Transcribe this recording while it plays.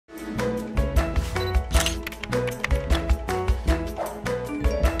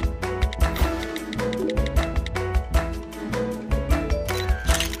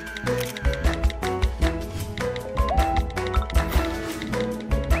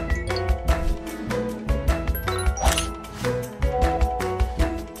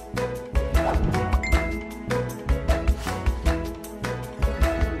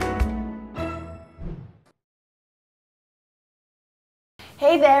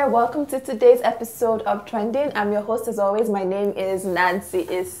there, welcome to today's episode of Trending. I'm your host as always. My name is Nancy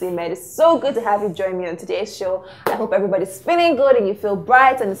Isimed. It's so good to have you join me on today's show. I hope everybody's feeling good and you feel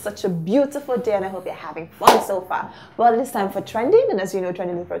bright and it's such a beautiful day and I hope you're having fun so far. Well, it is time for Trending, and as you know,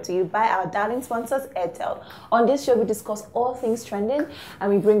 Trending is brought to you by our darling sponsors, Airtel. On this show, we discuss all things trending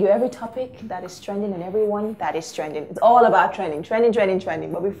and we bring you every topic that is trending and everyone that is trending. It's all about trending.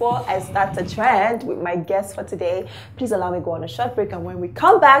 But before I start to trend with my guest for today, please allow me to go on a short break, and when we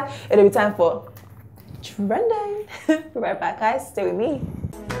come back, it'll be time for Trending. Be right back, guys. Stay with me.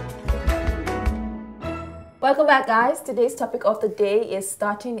 Welcome back, guys. Today's topic of the day is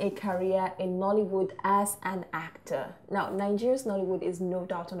starting a career in Nollywood as an actor. Now, Nigeria's Nollywood is no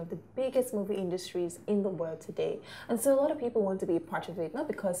doubt one of the biggest movie industries in the world today. And so a lot of people want to be a part of it, not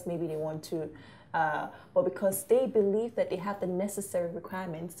because maybe they want to, but because they believe that they have the necessary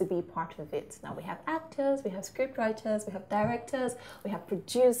requirements to be part of it. Now, we have actors, we have scriptwriters, we have directors, we have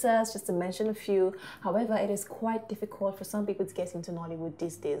producers, just to mention a few. However, it is quite difficult for some people to get into Nollywood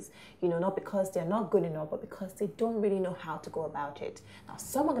these days, you know, not because they're not good enough, but because they don't really know how to go about it. Now,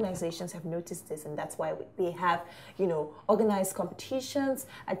 some organizations have noticed this, and that's why they have, you know, organized competitions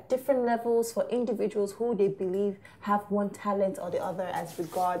at different levels for individuals who they believe have one talent or the other as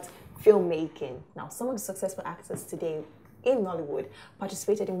regards filmmaking. Now, some of the successful actors today in Nollywood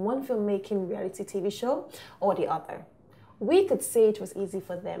participated in one filmmaking reality TV show or the other. We could say it was easy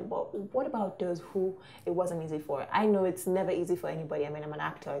for them, but what about those who it wasn't easy for? I know it's never easy for anybody. I mean, I'm an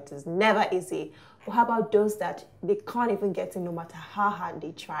actor. It is never easy. But how about those that they can't even get in no matter how hard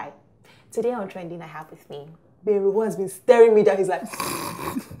they try? Today on Trending, I have with me BenRo, who has been staring me down. He's like,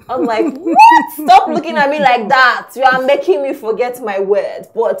 I'm like, what? Stop looking at me like that. You are making me forget my words.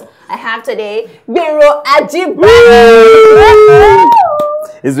 But I have today BenRO Ajibade.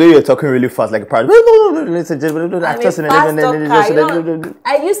 It's when you're talking really fast, like a part. I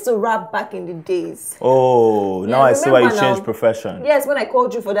used to rap back in the days. Oh, now I see why you changed profession. Yes, when I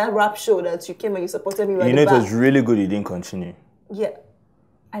called you for that rap show that you came and you supported me. You know, it was really good. You didn't continue. Yeah.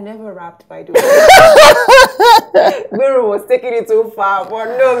 I never rapped, by the way. BenRo was taking it too far.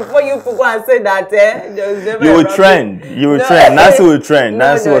 But no, before you go and say that, there was never you would trend. You would trend. Nancy would trend.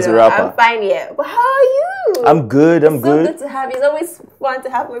 Nancy was a rapper. I'm fine here. But how are you? I'm good. I'm good. So good to have you. It's always fun to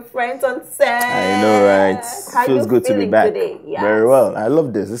have my friends on set. I know, right? How Feels good to be back. Today? Yes. Very well. I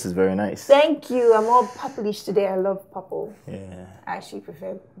love this. This is very nice. Thank you. I'm all purplish today. I love purple. Yeah. I actually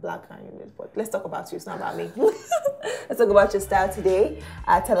prefer black and this, but let's talk about you. It's not about me. Let's talk about your style today.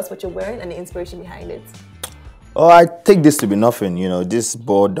 Tell us what you're wearing and the inspiration behind it. Oh, I take this to be nothing. You know, this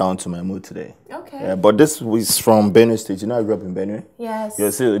boiled down to my mood today. Okay. Yeah, but this was from Benue State. You know, I grew up in Benue. Yes.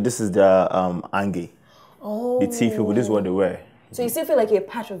 You see, this is the Ange. Oh. The tea people. This is what they wear. So you still feel like you're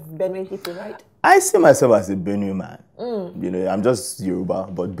part of Benue people, right? I see myself as a Benue man. You know, I'm just Yoruba,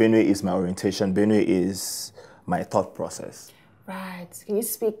 but Benue is my orientation. Benue is my thought process. Right. Can you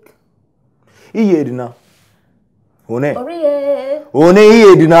speak? Iyedina. One. Oriye. One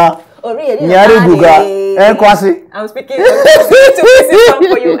iyedina. Oriye. Nyari buga. Kwasi. I'm speaking to faces song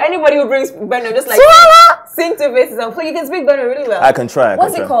for you. Anybody who brings Benue, just like sing to faces song. So you can speak Benue really well. I can try.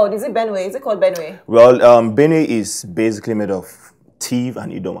 What's it called? Is it Benue? Is it called Benue? Well, Benue is basically made of tea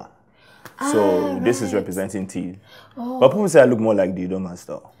and Idoma. So this is representing tea. Oh. But people say I look more like the Idoma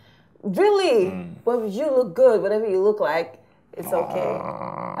style. Really? But you look good. Whatever you look like, it's okay.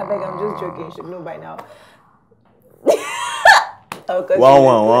 I beg, I'm just joking. You should know by now. One.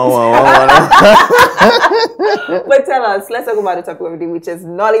 But tell us, let's talk about the topic of the day, which is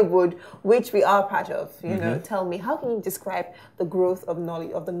Nollywood, which we are part of. You know, tell me, how can you describe the growth of the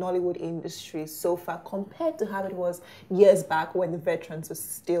Nollywood industry so far compared to how it was years back when the veterans were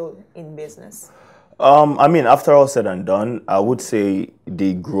still in business? I mean, after all said and done, I would say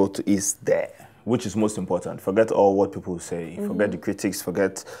the growth is there, which is most important. Forget all what people say. Forget the critics.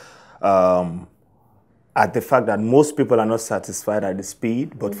 Forget at the fact that most people are not satisfied at the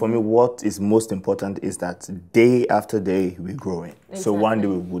speed. But for me, what is most important is that day after day, we're growing. Exactly. So one day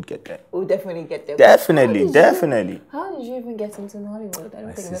we would get there. We'll definitely get there. Definitely. How did you even get into Nollywood? I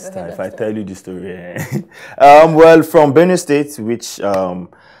don't think I've ever heard if that I tell you the story. Well, from Benue State, which I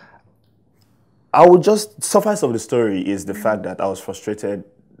would just suffice of the story is the fact that I was frustrated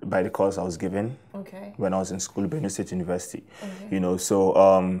by the course I was given when I was in school, Benue State University. You know, so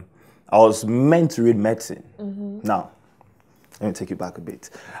I was meant to read medicine. Now, let me take you back a bit.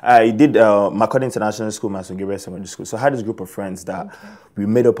 I did Makurdi International School, Master Gabriel Secondary School. So I had this group of friends that we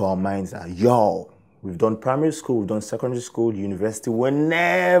made up our minds that, yo, we've done primary school, we've done secondary school, university, we'll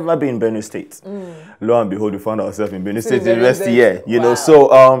never be in Benue State. Lo and behold, we found ourselves in Benue State University, you know.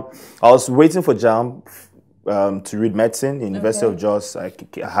 So I was waiting for JAMB, to read medicine, University of Jos. I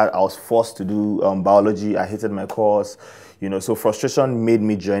was forced to do biology. I hated my course, you know. So frustration made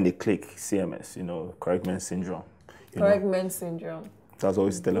me join the clique, CMS, you know, correct men syndrome. Correct men syndrome. That's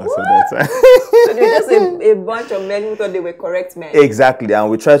always telling us at that time. So they're just a bunch of men who thought they were correct men. Exactly, and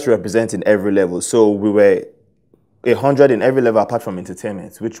we tried to represent in every level. So we were 100 in every level apart from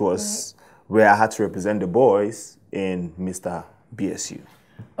entertainment, which was where I had to represent the boys in Mr. BSU.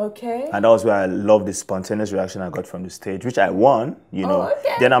 Okay. And that was where I loved the spontaneous reaction I got from the stage, which I won, you know.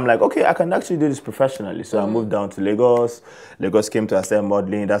 Then I'm like, okay, I can actually do this professionally. So I moved down to Lagos. Lagos came to start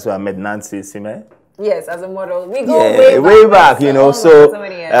modeling. That's where I met Nancy Sime. Yes, as a model. We go way back, you know. So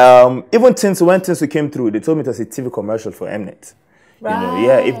even when Tinsel came through, they told me it was a TV commercial for Mnet. Right. You know,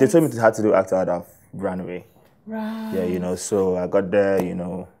 yeah, if they told me to have to do actor, I'd have ran away. Right. Yeah, you know, so I got there, you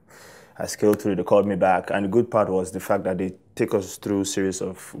know, I scaled through, they called me back. And the good part was the fact that they take us through a series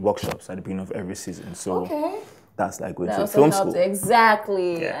of workshops at the beginning of every season. So that's like going to film school.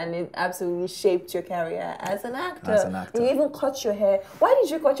 Exactly. Yeah. And it absolutely shaped your career as an actor. You even cut your hair. Why did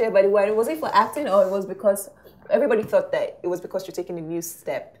you cut your hair, by the way? Was it for acting, or it was because everybody thought that it was because you're taking a new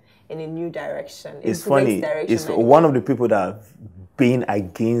step in a new direction? It's funny. It's one of the people that have been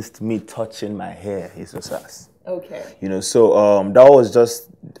against me touching my hair is Osas. Okay. You know, so that was just,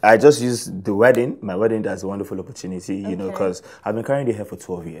 I just used the wedding, my wedding, as a wonderful opportunity, you know, because I've been carrying the hair for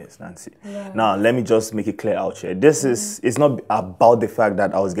 12 years, Nancy. Yeah. Now, let me just make it clear out here. This is, it's not about the fact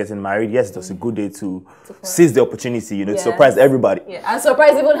that I was getting married. Yes, it was a good day to seize the opportunity, you know, to surprise everybody. Yeah, and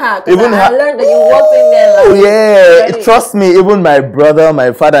surprise even her. I learned that you walked in there like... Yeah, trust me, even my brother,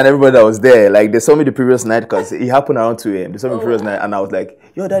 my father, and everybody that was there, like, they saw me the previous night, because it happened around 2 a.m. They saw me the previous night, and I was like,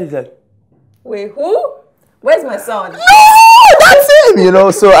 yo, daddy's like... Wait, who? Where's my son? No, that's him. You know,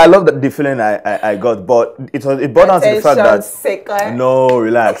 so I love the feeling I got, but it brought down to the fact that seeker. No,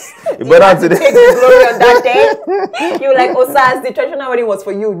 relax. It brought down to the take the glory on that day. You were like, Osas, the traditional wedding was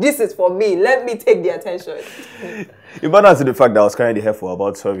for you. This is for me. Let me take the attention. It brought down to the fact that I was carrying the hair for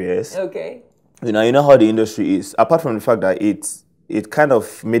about 12 years. Okay. You know how the industry is. Apart from the fact that it kind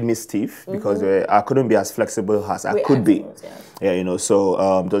of made me stiff because I couldn't be as flexible as I could be. Yeah, you know,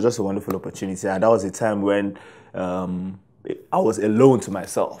 so it was just a wonderful opportunity. And that was a time when I was alone to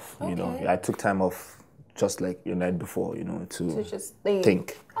myself. You know, I took time off just like your night before, you know, to just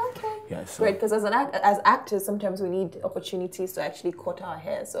think. Okay. Yeah, so. Great, because as actors, sometimes we need opportunities to actually cut our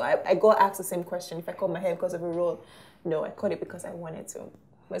hair. So I got asked the same question, if I cut my hair because of a role. No, I cut it because I wanted to.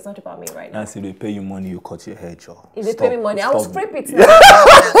 But it's not about me right now. Nancy, if they pay you money, you cut your hair, Joe. If they pay me money, I'll scrape it now.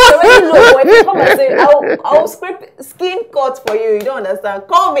 It's already low. If you come and say, I'll scrape skin cut for you. You don't understand.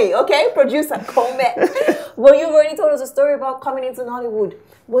 Call me, okay? Producer, call me. Well, you've already told us a story about coming into Nollywood.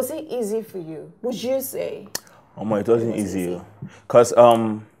 Was it easy for you? Would you say? It wasn't easy. Because,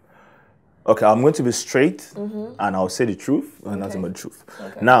 okay, I'm going to be straight and I'll say the truth and nothing but the truth.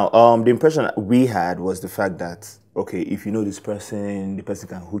 Okay. Now, the impression we had was the fact that, okay, if you know this person, the person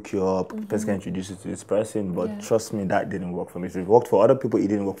can hook you up, the person can introduce you to this person, but trust me, that didn't work for me. If it worked for other people, it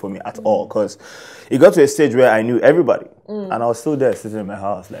didn't work for me at all, because it got to a stage where I knew everybody, and I was still there sitting in my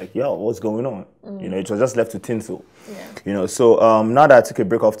house like, yo, what's going on? You know, it was just left to Tinsel. You know, so now that I took a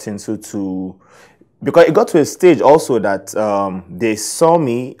break off Tinsel because it got to a stage also that they saw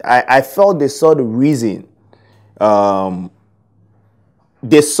me, I felt they saw the reason.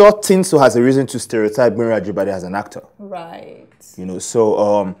 They saw Tinsel as a reason to stereotype GBENRO Ajibade as an actor. Right. You know,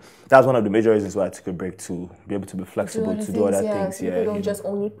 so that's one of the major reasons why I took a break, to be able to be flexible, to do other things. So people don't just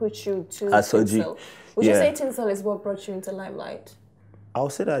only put you to Tinsel. Would you say Tinsel is what brought you into limelight?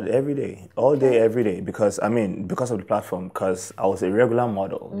 I'll say that every day, all day, every day, because because of the platform, because I was a regular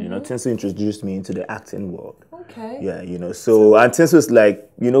model. You know, Tinsel introduced me into the acting world. Okay. Yeah, you know, so and Tinsel's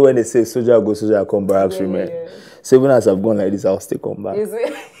like, you know, when they say soldier go, soldier come, barracks remain. So even as I've gone like this, I'll still come back. You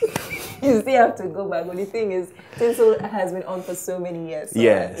still have to go back. But the thing is, Tinsel has been on for so many years. So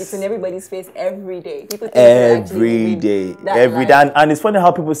it's in everybody's face every day. People think every day. And it's funny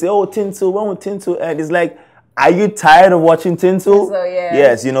how people say, oh, Tinsel, when will Tinsel end? It's like, are you tired of watching Tinsel?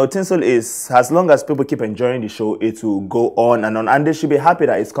 Yes, you know, Tinsel is, as long as people keep enjoying the show, it will go on and on. And they should be happy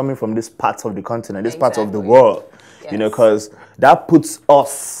that it's coming from this part of the continent, this part of the world. You know, because that puts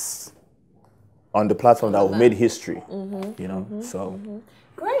us on the platform that made history, you know, so.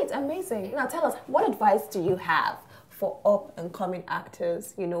 Great, amazing. Now tell us, what advice do you have for up-and-coming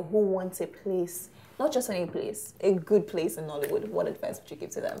actors, you know, who want a place, not just any place, a good place in Nollywood? What advice would you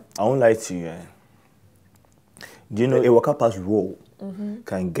give to them? I won't lie to you. Do you know, a worker pass role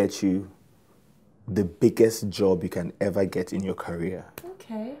can get you the biggest job you can ever get in your career.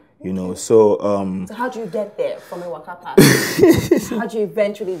 Okay. You know, so... so how do you get there from a worker pass? How do you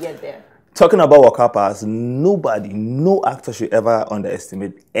eventually get there? talking about Wakapas, no actor should ever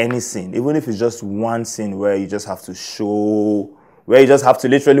underestimate any scene, even if it's just one scene where you just have to show, where you just have to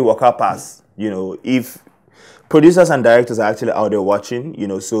literally Wakapas. You know, if producers and directors are actually out there watching, you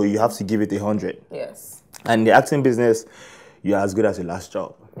know, so you have to give it 100. Yes. And the acting business, you're as good as your last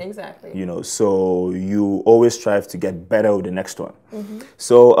job. Exactly. You know, so you always strive to get better with the next one.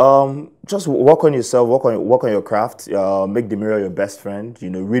 So just work on yourself, work on your craft, make the mirror your best friend, you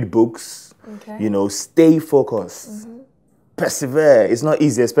know, read books, you know, stay focused, persevere. It's not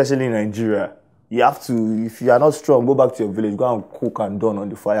easy, especially in Nigeria. You have to, if you are not strong, go back to your village, go and cook and done on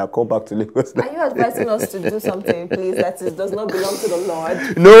the fire, come back to Lagos. Are you advising us to do something, please, that does not belong to the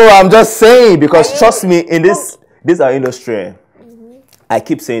Lord? No, I'm just saying, because trust me, in this our industry, I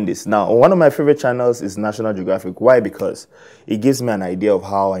keep saying this. Now, one of my favorite channels is National Geographic. Why? Because it gives me an idea of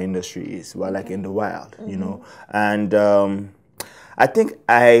how our industry is. We're like in the wild, you know. And I think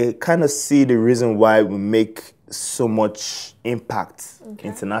I kind of see the reason why we make so much impact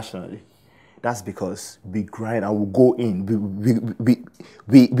internationally. That's because we grind and we go in.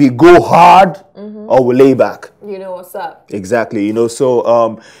 We go hard or we lay back. You know what's up. Exactly. You know,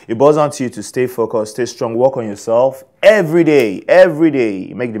 so it boils down to you to stay focused, stay strong, work on yourself every day. Every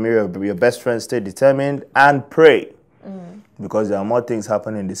day. Make the mirror your best friend, stay determined, and pray. Because there are more things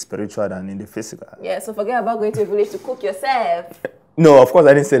happening in the spiritual than in the physical. Yeah, so forget about going to a village to cook yourself. No, of course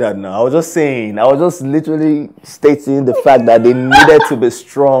I didn't say that now. I was just saying, I was just literally stating the fact that they needed to be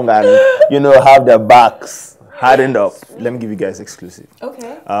strong and, you know, have their backs hardened up. Let me give you guys exclusive.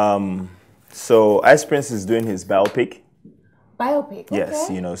 Okay. So Ice Prince is doing his biopic. Biopic, okay. Yes,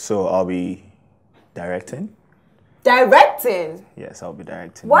 you know, so I'll be directing. Directing? Yes, I'll be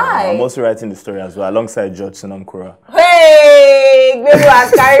directing. Why? I'm also writing the story as well, alongside George Sonomkura. Hey! Maybe I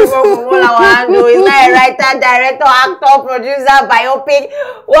carry from all our handle. Is not a writer, director, actor, producer, biopic.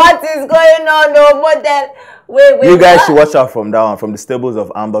 What is going on? No, but then, wait. You guys should watch out from that one, from the stables of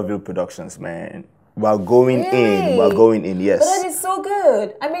Amberville Productions, man. We're going in. We're going in, yes. But that is so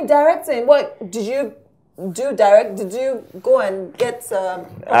good. I mean, directing. What did you do? Did you go and get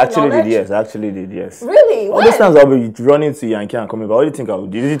Actually did, yes. Really? All those times I'll be running to Yankee and coming back. What do you think I would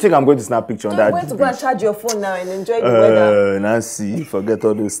do? Did you think I'm going to snap a picture on that? I'm going to go and charge your phone now and enjoy the weather. Nancy, forget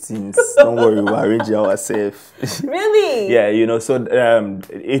all those things. Don't worry, we'll arrange it ourselves. Really? Yeah, you know, so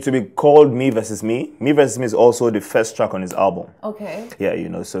it will be called Me Versus Me. Me Versus Me is also the first track on his album. Okay. Yeah, you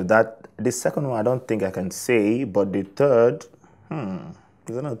know, so the second one I don't think I can say, but the third,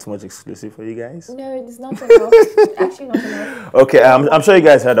 is that not too much exclusive for you guys? No, it's not enough. Actually not enough. Okay, I'm sure you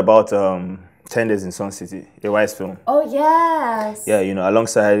guys heard about 10 Days in Sun City, a wise film. Oh, yes. Yeah, you know,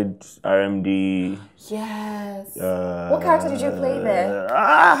 alongside RMD. Yes. What character did you play there?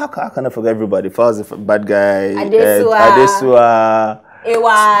 How can I forget everybody? Faz the bad guy. Adesua.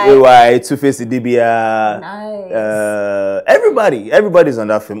 AY, Two-Face Idibia. Nice. Everybody's on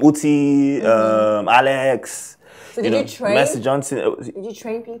that film. Uti, Alex. So did you train? Mercy Johnson. Did you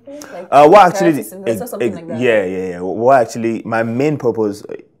train people? Like, what actually? Something like that? Yeah. What actually? My main purpose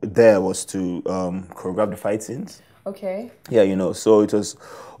there was to choreograph the fight scenes. Okay. Yeah, you know. So it was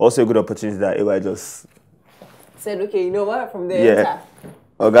also a good opportunity that I just said, okay, you know what? From there, yeah.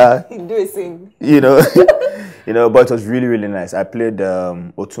 Okay. Do a scene. You know, but it was really, really nice. I played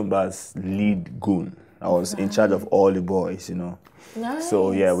Otumba's lead goon. I was in charge of all the boys, you know. Nice.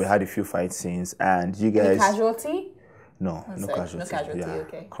 So yeah, we had a few fight scenes, and you guys. Any casualty? No casualty. No casualty. Yeah.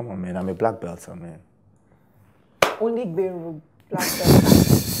 Okay. Come on, man. I'm a black belt, man. Only GBENRO black belt,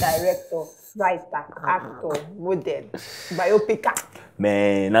 director, writer, actor, model, biopic.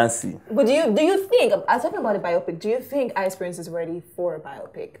 Man, Nancy. But do you think? I was talking about a biopic. Do you think Ice Prince is ready for a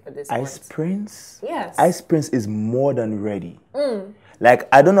biopic at this point? Ice Prince? Yes. Ice Prince is more than ready. Like,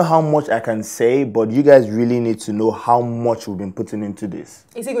 I don't know how much I can say, but you guys really need to know how much we've been putting into this.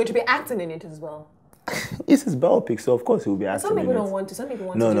 Is he going to be acting in it as well? It's his biopic, so of course he will be acting in it. Some people don't want to. Some people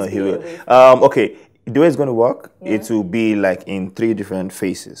want to. No, just he will. away. Okay, the way it's going to work, it will be like in 3 different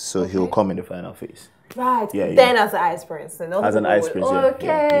phases. So he'll come in the final phase. Right. Yeah, then as an Ice Prince. As an Ice Prince, okay.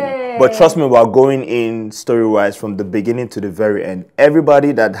 Yeah, you know. But trust me, we're going in story-wise from the beginning to the very end.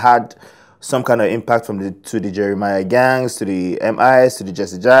 Everybody that had some kind of impact from the Jeremiah gangs, to the MIs, to the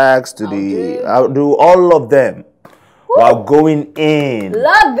Jesse Jacks, to I'll do all of them. While going in.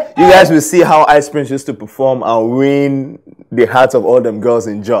 Love it. You guys will see how Ice Prince used to perform and win the hearts of all them girls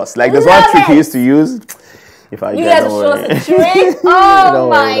in Just. Like, there's one trick he used to use. If I you guys show us a trick? Oh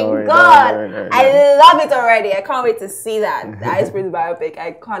my God. I love it already. I can't wait to see that. The Ice Prince biopic.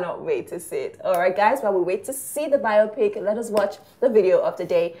 I cannot wait to see it. Alright guys, while we wait to see the biopic, let us watch the video of the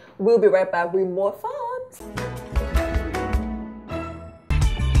day. We'll be right back with more fun.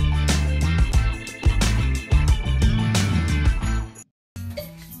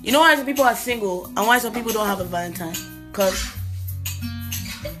 You know why some people are single and why some people don't have a Valentine? Because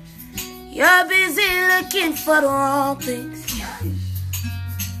you're busy looking for the wrong things.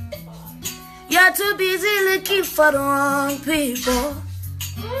 You're too busy looking for the wrong people.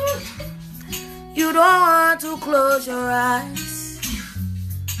 You don't want to close your eyes.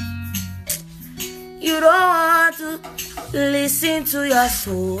 You don't want to listen to your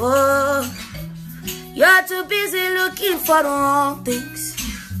soul. You're too busy looking for the wrong things.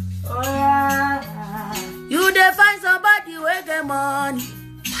 Oh, yeah. You dey find somebody with the money.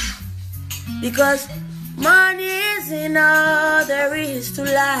 Because money isn't all there is to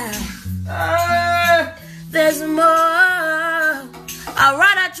life. There's more. I'd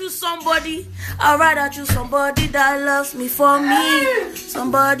rather choose somebody. I'd rather choose somebody that loves me for me.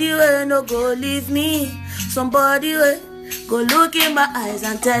 Somebody who no go leave me. Somebody who go look in my eyes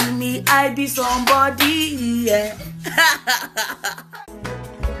and tell me I be somebody. Yeah.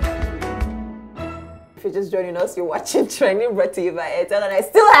 If you're just joining us, you're watching Trending brought to you by Airtel, and I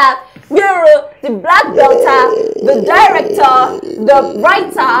still have GBENRO, the black belter, the director, the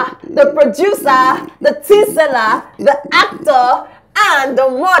writer, the producer, the tea seller, the actor, and the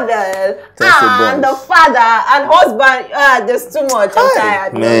model, and the father, and husband. There's too much. I'm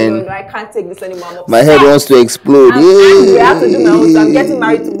tired. Man. No, I can't take this anymore. My head wants to explode. I have to do my own, so I'm getting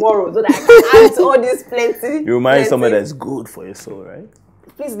married tomorrow so that I can add to all this plenty. You marry someone that's good for your soul, right?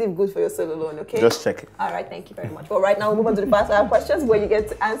 Please leave good for your soul alone, okay? Just check it. All right, thank you very much. Well, right now we'll move on to the fast hour questions, where you get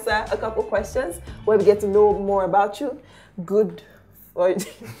to answer a couple questions, where we get to know more about you. Good for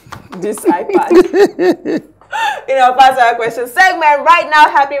this iPad. In our fast hour questions segment right now,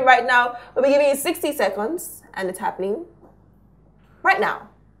 happening right now, we'll be giving you 60 seconds, and it's happening right now.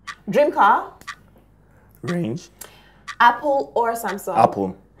 Dream car. Range. Apple or Samsung?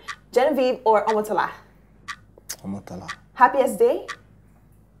 Apple. Genevieve or Omotola? Omotola. Happiest day?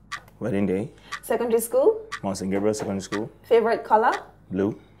 Wedding day. Secondary school? Mount St. Gabriel Secondary School. Favorite color?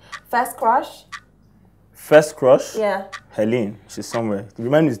 Blue. First crush? First crush? Yeah. Helene. She's somewhere.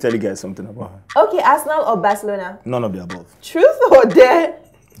 Remind me to tell you guys something about her. Okay, Arsenal or Barcelona? None of the above. Truth or dare?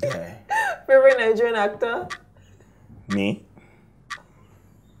 Yeah. Favorite Nigerian actor? Me.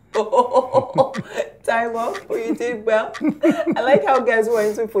 Time off. Oh, you did well. I like how guys who are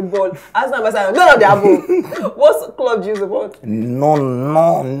into football. Arsenal, Barcelona, none of the above. What club do you support? None.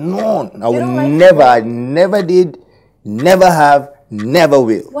 I will never, I never did, never have, never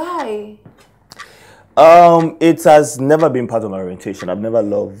will. Why? It has never been part of my orientation. I've never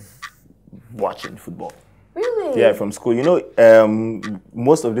loved watching football. Really? Yeah, from school. You know,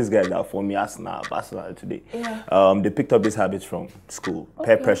 most of these guys that are for me, Arsenal, Barcelona today, they picked up these habits from school,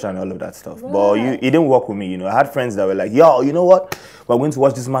 peer pressure and all of that stuff. Right. But it didn't work with me, you know. I had friends that were like, yo, you know what? We're going to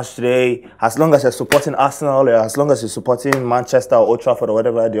watch this match today. As long as you're supporting Arsenal, or as long as you're supporting Manchester or Old Trafford or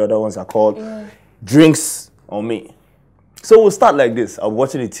whatever the other ones are called, drinks on me. So we'll start like this. I'll be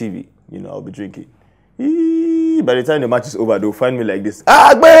watching the TV, you know, I'll be drinking. By the time the match is over, they'll find me like this.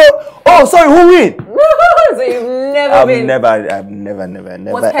 Oh, sorry, who win? So you've never been? I've never.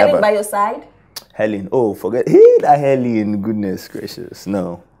 Was Helen by your side? Helen, oh, forget. Hey, that Helen, goodness gracious,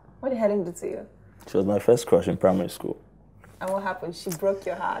 no. What did Helen do to you? She was my first crush in primary school. And what happened? She broke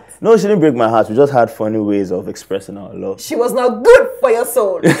your heart? No, she didn't break my heart. We just had funny ways of expressing our love. She was not good for your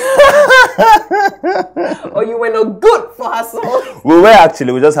soul. Or you were not good for her soul. We were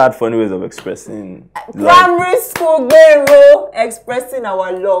actually. We just had funny ways of expressing primary school GBENRO expressing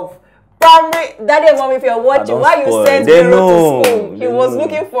our love. Primary, daddy and mommy, if you're watching, why you sent GBENRO to school? He was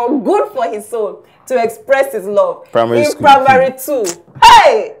looking for good for his soul to express his love. Primary in school. Primary 2.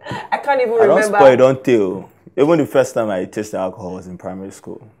 Hey! I can't even remember. Don't spoil, don't tell. Even the first time I tasted alcohol was in primary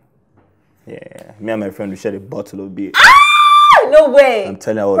school. Yeah, me and my friend, we shared a bottle of beer. Ah! No way. I'm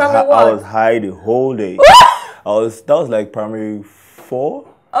telling you, I was high the whole day. That was like primary 4.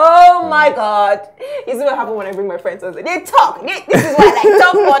 Oh my God. This is what happens when I bring my friends over. They talk. This is what I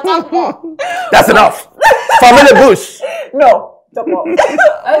like. Talk more. That's enough. Family bush. No.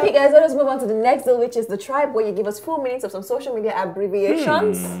 Okay, guys, let us move on to the next deal, which is the tribe, where you give us 4 minutes of some social media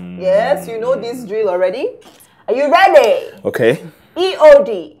abbreviations. Yes, you know this drill already. Are you ready? Okay.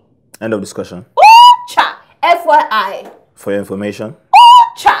 EOD. End of discussion. Cha. FYI. For your information.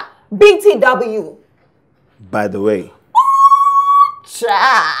 Cha. BTW. By the way.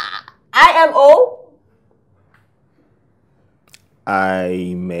 Cha. IMO.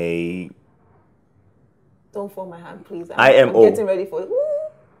 I may. Don't fall my hand, please. I'm getting ready for it.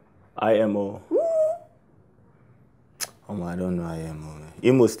 IMO. Oh, I don't know IMO.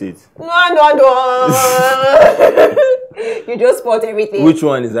 Imo State. No. You just spot everything. Which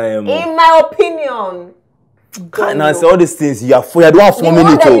one is IMO? In my opinion, Nancy, all these things, you don't have 4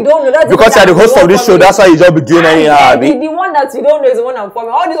 minutes. You don't know, because you're the host of this show, that's why you just begin anyhow. The one that you don't know is the one I'm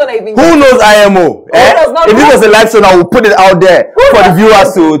forming. All this one I've been. Who knows IMO? If this was a live show, I will put it out there for the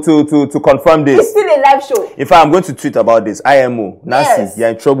viewers to confirm this. It's still a live show. In fact, I'm going to tweet about this. IMO, Nancy, you're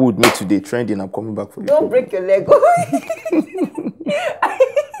in trouble with me today. Trending, I'm coming back for you. Don't break your leg.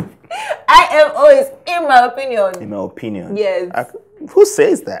 IMO is in my opinion. In my opinion. Yes. Who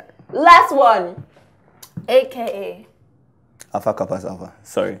says that? Last one. AKA Alpha Kappa Alpha.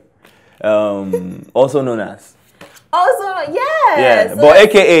 Sorry. Also known as. Yes. Yeah, but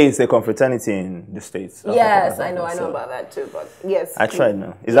AKA is a confraternity in the States. Yes, I know about that too. But yes. I tried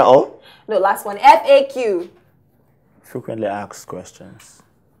now. Is that all? No, last one. FAQ. Frequently asked questions.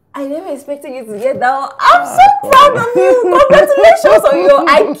 I never expected you to get that one. I'm so proud of you. Congratulations on your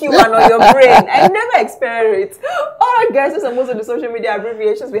IQ and on your brain. I never experienced it. All right, guys, those are most of the social media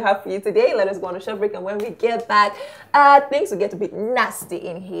abbreviations we have for you today. Let us go on a short break, and when we get back, things will get a bit nasty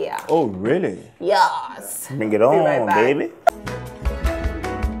in here. Oh, really? Yes. Bring it on, baby.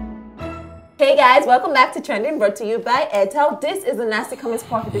 Hey guys, welcome back to Trending, brought to you by Airtel. This is the nasty comments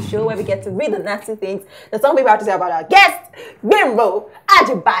part of the show where we get to read the nasty things that some people have to say about our guest, GBENRO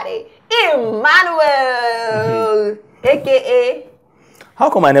AJIBADE, Emmanuel, aka. How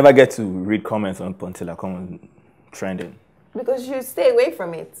come I never get to read comments until I come on Trending? Because you stay away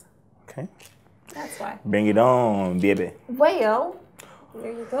from it. Okay. That's why. Bring it on, baby. Well,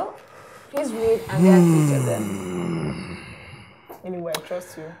 there you go. Please read and then feature them. Anyway, I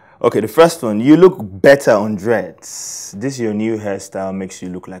trust you. Okay, the first one. You look better on dreads. This your new hairstyle makes you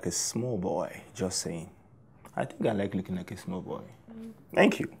look like a small boy. Just saying. I think I like looking like a small boy.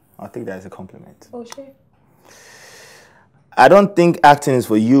 Thank you. I'll take that as a compliment. Oh, sure. I don't think acting is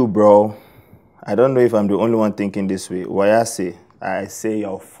for you, bro. I don't know if I'm the only one thinking this way. Why I say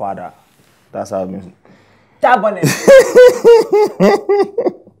your father. That's how I've been. Dab on it.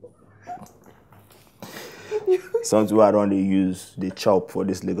 Something I don't use the chop for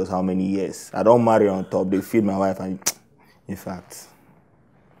this Lagos how many years. I don't marry on top. They feed my wife and in fact.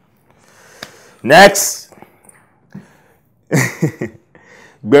 Next.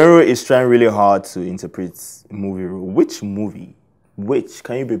 GBENRO is trying really hard to interpret movie role. Which movie? Which?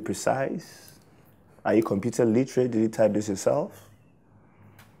 Can you be precise? Are you computer literate? Did you type this yourself?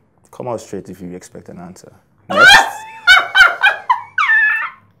 Come out straight if you expect an answer. Next.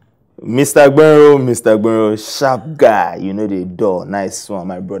 Mr. GBENRO, sharp guy. You know the door. Nice one.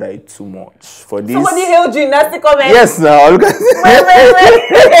 My brother ate too much. For this. Somebody hailed you in nasty comment. Yes, now. Look at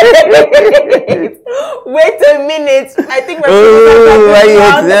Wait a minute. I think my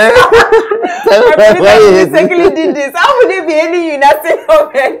producer mistakenly did this. How would they be hailing you in nasty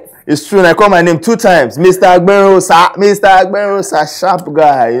comment? It's true. And I call my name 2 times. Mr. GBENRO, sir, sharp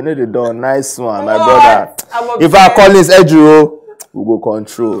guy. You know the door. Nice one, my brother. If I call this Edro, we go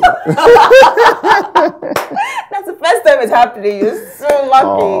control. That's the first time it's happening. You're so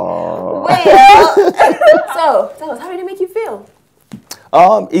lucky. Well, so tell us, how did it make you feel?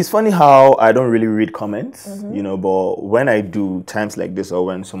 It's funny how I don't really read comments, you know, but when I do times like this or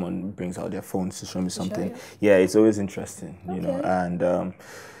when someone brings out their phones to show me something, yeah, it's always interesting, you know, and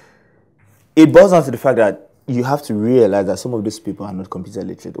it boils down to the fact that you have to realize that some of these people are not computer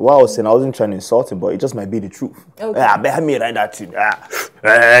literate. What I was saying, I wasn't trying to insult him, but it just might be the truth. Okay. I bet me like that too.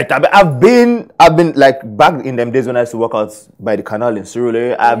 I've been like back in them days when I used to work out by the canal in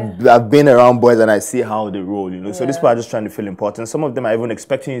Surulere. I've been around boys and I see how they roll, you know. So these people are just trying to feel important. Some of them are even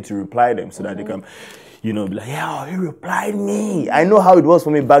expecting you to reply them so that they can, you know, be like, yeah, he replied me. I know how it was for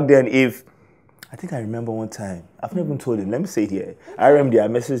me back then. I think I remember one time, I've never even told him, let me say it here. I remember I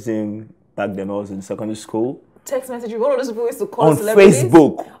messaged him back then I was in secondary school. Text message. One of those people used to call on celebrities.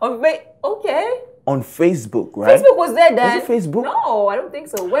 Facebook. Okay. On Facebook, right? Facebook was there then. Was it Facebook? No, I don't think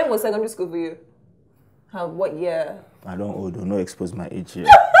so. When was secondary school for you? What year? I don't expose my age here.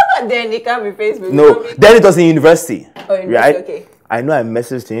 Then it can't be Facebook. No, then it was in university. Oh, university, right? Okay. I know I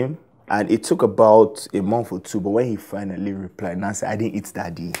messaged him and it took about a month or 2, but when he finally replied, Nancy, I didn't eat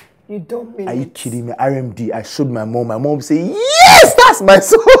that day. You don't mean Are you kidding me? RMD, I showed my mom. My mom said, yes, that's my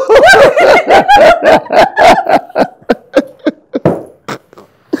son.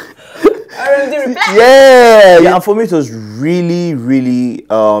 RMD reply. Yeah. And for me, it was really, really,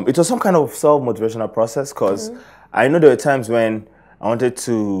 it was some kind of self-motivational process because I know there were times when I wanted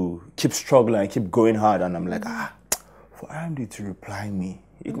to keep struggling, keep going hard, and I'm like, for RMD to reply me,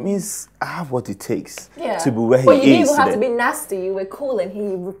 it means I have what it takes to be where he is. But you didn't even have to be nasty. You were cool and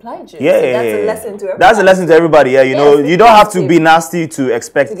he replied you. Yeah, so that's a lesson to everybody. That's a lesson to everybody. Yeah, you know, you don't have to be nasty to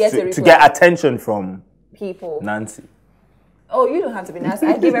expect to get attention from people. Nancy. Oh, you don't have to be nice.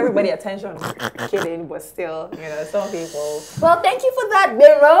 I give everybody attention. Kidding, but still, you know, some people. Well, thank you for that,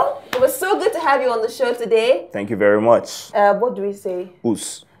 GBENRO. It was so good to have you on the show today. Thank you very much. What do we say?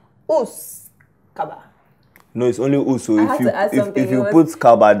 Us. Us. Kaba. No, it's only us. So if you was... put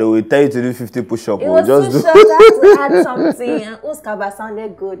Kaba, they will tell you to do 50 push-ups. It was just too short. I had to add something. And us Kaba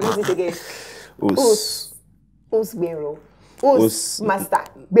sounded good. Let's do it again. Us. Us GBENRO. Us Master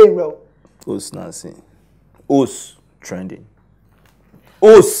GBENRO. Us Nancy. Us trending.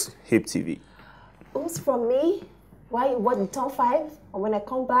 Us HipTv. Us from me. Why? What in top 5? And when I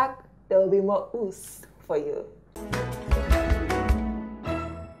come back, there will be more us for you.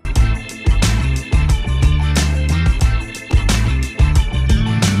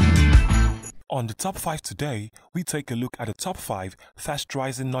 On the top 5 today, we take a look at the top 5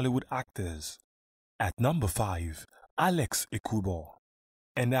 fast-rising Nollywood actors. At number 5, Alex Ekubo.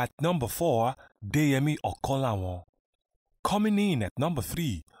 And at number 4, Deyemi Okolawon. Coming in at number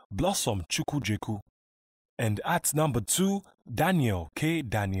 3, Blossom Chukwujeku. And at number 2, Daniel K.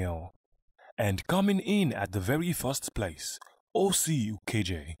 Daniel. And coming in at the very first place, OC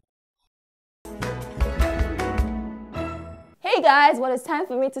UKJ. Hey guys, well, it's time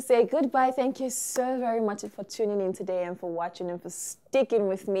for me to say goodbye. Thank you so very much for tuning in today and for watching and for sticking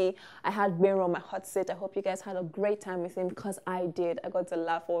with me. I had GBENRO on my hot seat. I hope you guys had a great time with him because I did. I got to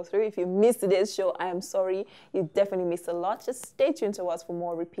laugh all through. If you missed today's show, I am sorry. You definitely missed a lot. Just stay tuned to us for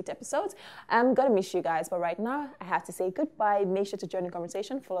more repeat episodes. I'm going to miss you guys, but right now I have to say goodbye. Make sure to join the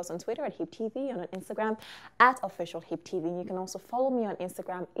conversation. Follow us on Twitter at HipTv and on Instagram at officialhiptv. You can also follow me on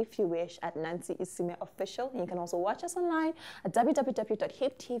Instagram if you wish at Nancy Isime Official. And you can also watch us online at www.hiptv.tv.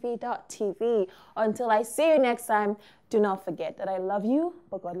 Until I see you next time, do not forget that I love you,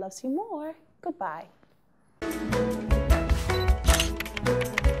 but God loves you more. Goodbye.